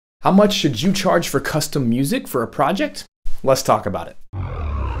How much should you charge for custom music for a project? Let's talk about it.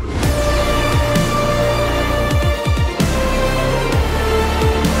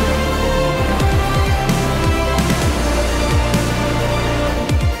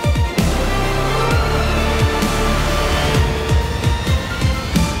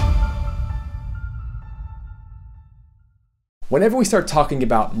 Whenever we start talking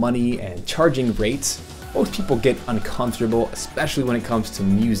about money and charging rates, most people get uncomfortable, especially when it comes to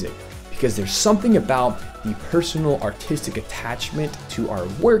music, because there's something about the personal artistic attachment to our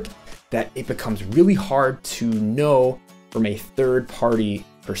work that it becomes really hard to know from a third-party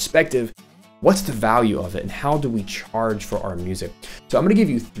perspective what's the value of it and how do we charge for our music. So I'm going to give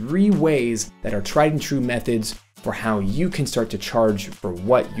you 3 ways that are tried and true methods for how you can start to charge for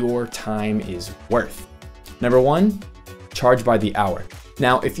what your time is worth. Number 1, charge by the hour.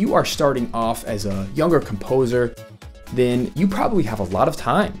 Now, if you are starting off as a younger composer, then you probably have a lot of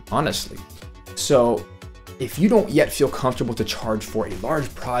time, honestly. So if you don't yet feel comfortable to charge for a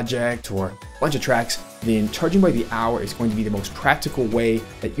large project or a bunch of tracks, then charging by the hour is going to be the most practical way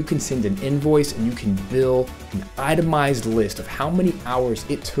that you can send an invoice and you can bill an itemized list of how many hours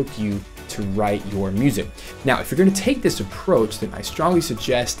it took you to write your music. Now, if you're going to take this approach, then I strongly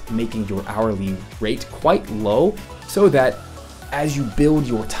suggest making your hourly rate quite low so that as you build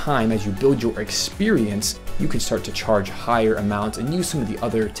your time, as you build your experience, you can start to charge higher amounts and use some of the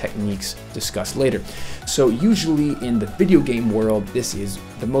other techniques discussed later. So usually in the video game world, this is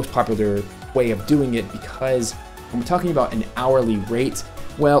the most popular way of doing it because when we're talking about an hourly rate,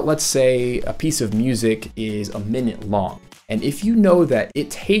 well, let's say a piece of music is a minute long. And if you know that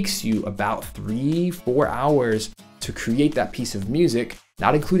it takes you about 3-4 hours to create that piece of music,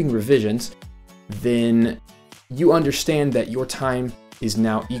 not including revisions, then you understand that your time is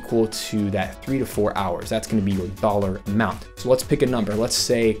now equal to that 3 to 4 hours. That's going to be your dollar amount. So let's pick a number. Let's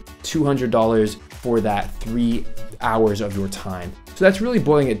say $200 for that 3 hours of your time. So that's really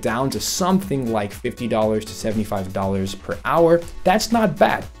boiling it down to something like $50 to $75 per hour. That's not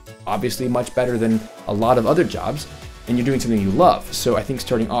bad. Obviously much better than a lot of other jobs, and you're doing something you love. So I think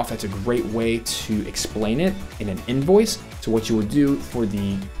starting off, that's a great way to explain it in an invoice. So what you would do for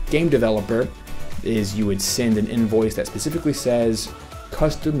the game developer is you would send an invoice that specifically says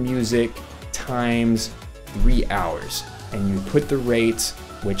custom music times 3 hours, and you put the rate,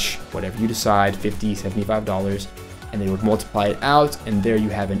 which whatever you decide, $50, $75, and they would multiply it out, and there you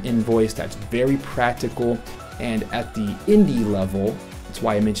have an invoice that's very practical. And at the indie level, that's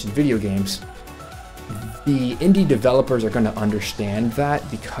why I mentioned video games, the indie developers are going to understand that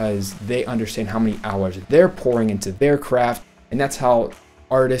because they understand how many hours they're pouring into their craft, and that's how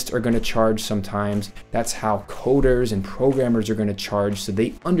artists are going to charge sometimes. That's how coders and programmers are going to charge, so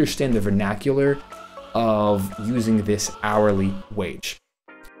they understand the vernacular of using this hourly wage.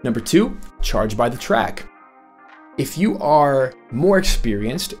 Number 2, charge by the track. If you are more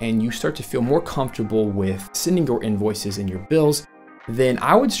experienced and you start to feel more comfortable with sending your invoices and your bills, then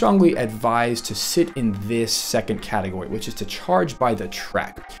I would strongly advise to sit in this second category, which is to charge by the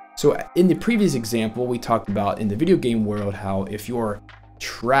track. So in the previous example, we talked about in the video game world how if your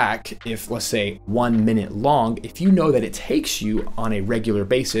track, if let's say 1 minute long, if you know that it takes you on a regular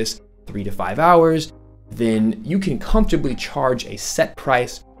basis 3 to 5 hours, then you can comfortably charge a set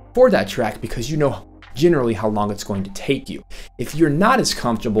price for that track because you know generally how long it's going to take you. If you're not as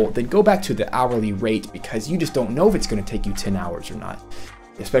comfortable, then go back to the hourly rate because you just don't know if it's going to take you 10 hours or not,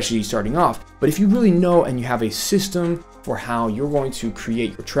 especially starting off. But if you really know and you have a system for how you're going to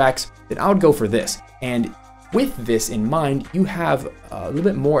create your tracks, then I would go for this. And with this in mind, you have a little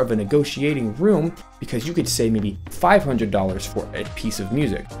bit more of a negotiating room because you could say maybe $500 for a piece of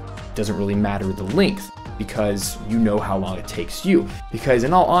music. It doesn't really matter the length because you know how long it takes you. Because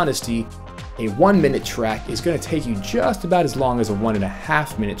in all honesty, a 1-minute track is going to take you just about as long as a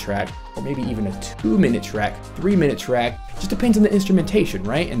 1.5-minute track, or maybe even a 2-minute track, 3-minute track. Just depends on the instrumentation,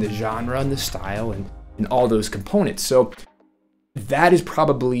 right? And the genre and the style and all those components. So that is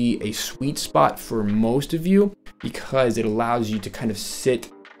probably a sweet spot for most of you because it allows you to kind of sit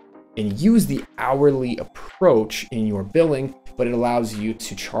and use the hourly approach in your billing, but it allows you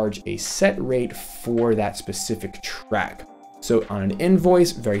to charge a set rate for that specific track. So on an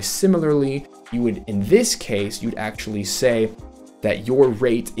invoice, very similarly, you would, in this case, you'd actually say that your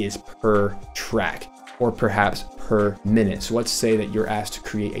rate is per track or perhaps per minute. So let's say that you're asked to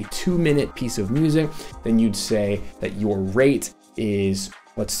create a 2-minute piece of music, then you'd say that your rate is,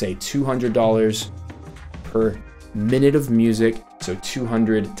 let's say, $200 per minute of music. So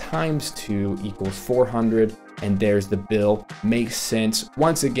 200 times 2 equals 400. and there's the bill. Makes sense.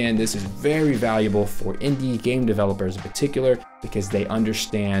 Once again, this is very valuable for indie game developers in particular because they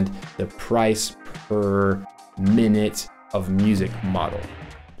understand the price per minute of music model.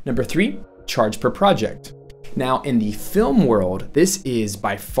 Number 3, charge per project. Now, in the film world, this is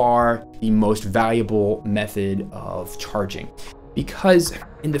by far the most valuable method of charging because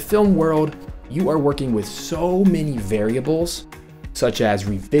in the film world, you are working with so many variables, such as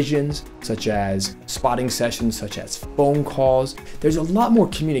revisions, such as spotting sessions, such as phone calls. There's a lot more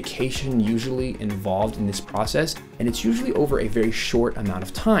communication usually involved in this process, and it's usually over a very short amount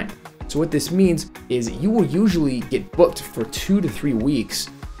of time. So what this means is you will usually get booked for 2 to 3 weeks,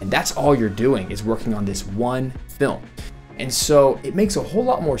 and that's all you're doing is working on this one film. And so it makes a whole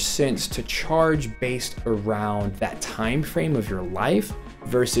lot more sense to charge based around that time frame of your life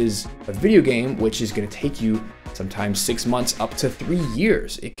versus a video game, which is going to take you sometimes 6 months up to 3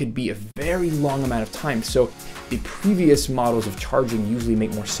 years. It could be a very long amount of time. So the previous models of charging usually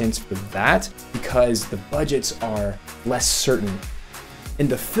make more sense for that because the budgets are less certain. In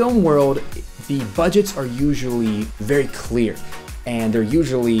the film world, the budgets are usually very clear and they're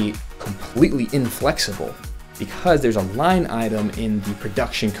usually completely inflexible because there's a line item in the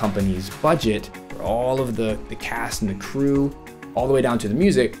production company's budget for all of the cast and the crew, all the way down to the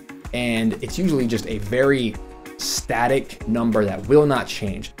music, and it's usually just a very static number that will not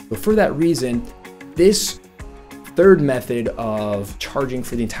change. But for that reason, this third method of charging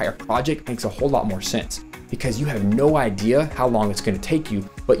for the entire project makes a whole lot more sense because you have no idea how long it's going to take you,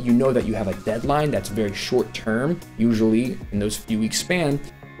 but you know that you have a deadline that's very short term, usually in those few weeks span.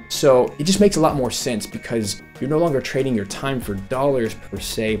 So it just makes a lot more sense because you're no longer trading your time for dollars per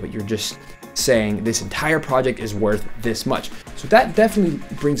se, but you're just saying this entire project is worth this much. So that definitely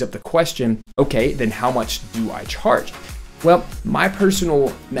brings up the question, okay, then how much do I charge? Well, my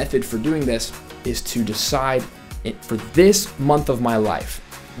personal method for doing this is to decide for this month of my life,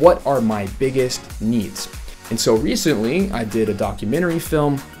 what are my biggest needs? And so recently I did a documentary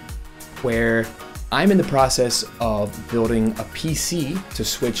film where I'm in the process of building a PC to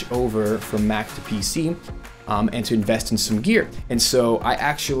switch over from Mac to PC and to invest in some gear. And so I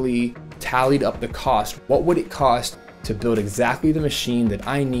actually tallied up the cost. What would it cost to build exactly the machine that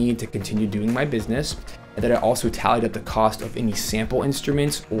I need to continue doing my business? And then I also tallied up the cost of any sample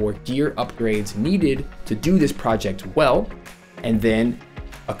instruments or gear upgrades needed to do this project well. And then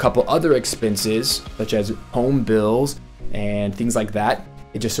a couple other expenses such as home bills and things like that.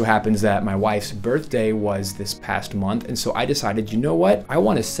 It just so happens that my wife's birthday was this past month. And so I decided, you know what? I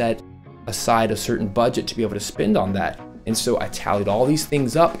want to set aside a certain budget to be able to spend on that. And so I tallied all these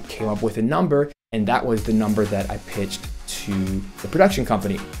things up, came up with a number, and that was the number that I pitched to the production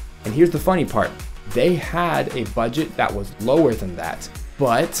company. And here's the funny part. They had a budget that was lower than that.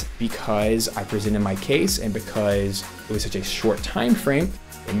 But because I presented my case and because it was such a short time frame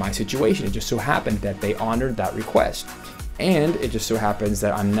in my situation, it just so happened that they honored that request. And it just so happens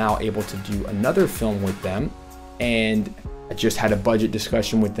that I'm now able to do another film with them. And I just had a budget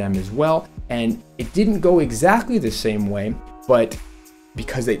discussion with them as well. And it didn't go exactly the same way, but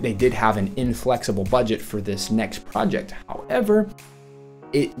because they did have an inflexible budget for this next project. However,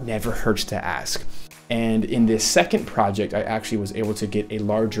 it never hurts to ask. And in this second project, I actually was able to get a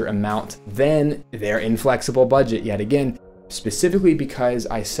larger amount than their inflexible budget yet again, specifically because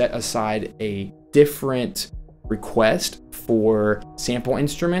I set aside a different request for sample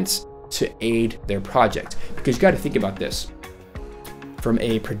instruments to aid their project. Because you got to think about this. From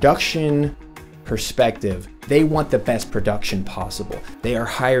a production perspective, they want the best production possible. They are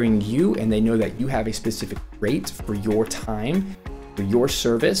hiring you and they know that you have a specific rate for your time, for your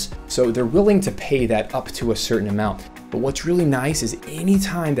service. So they're willing to pay that up to a certain amount. But what's really nice is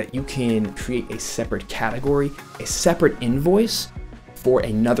anytime that you can create a separate category, a separate invoice for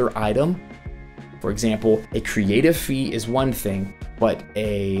another item. For example, a creative fee is one thing, but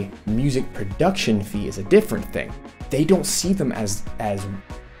a music production fee is a different thing. They don't see them as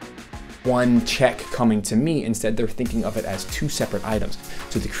one check coming to me. Instead, they're thinking of it as two separate items.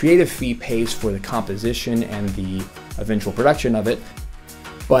 So the creative fee pays for the composition and the eventual production of it,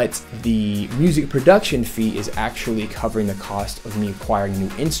 but the music production fee is actually covering the cost of me acquiring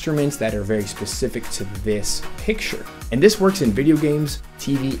new instruments that are very specific to this picture. And this works in video games,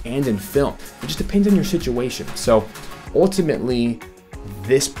 TV, and in film. It just depends on your situation. So ultimately,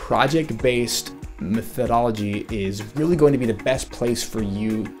 this project-based methodology is really going to be the best place for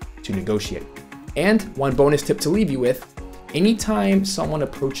you to negotiate. And one bonus tip to leave you with, anytime someone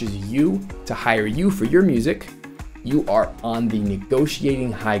approaches you to hire you for your music, you are on the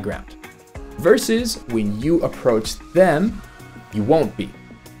negotiating high ground. Versus when you approach them, you won't be.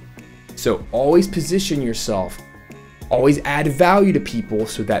 So always position yourself, always add value to people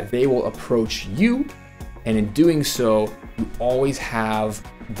so that they will approach you. And in doing so, you always have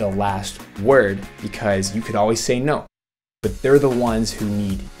the last word, because you could always say no, but they're the ones who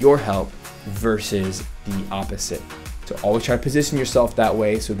need your help versus the opposite. So always try to position yourself that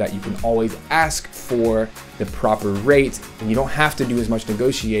way so that you can always ask for the proper rate, and you don't have to do as much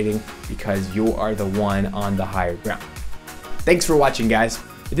negotiating because you are the one on the higher ground. Thanks for watching, guys.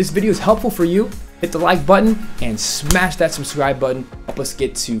 If this video is helpful for you, hit the like button and smash that subscribe button. Help us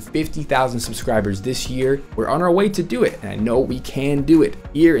get to 50,000 subscribers this year. We're on our way to do it, and I know we can do it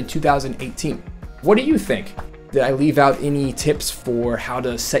here in 2018. What do you think? Did I leave out any tips for how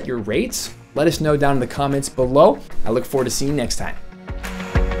to set your rates? Let us know down in the comments below. I look forward to seeing you next time.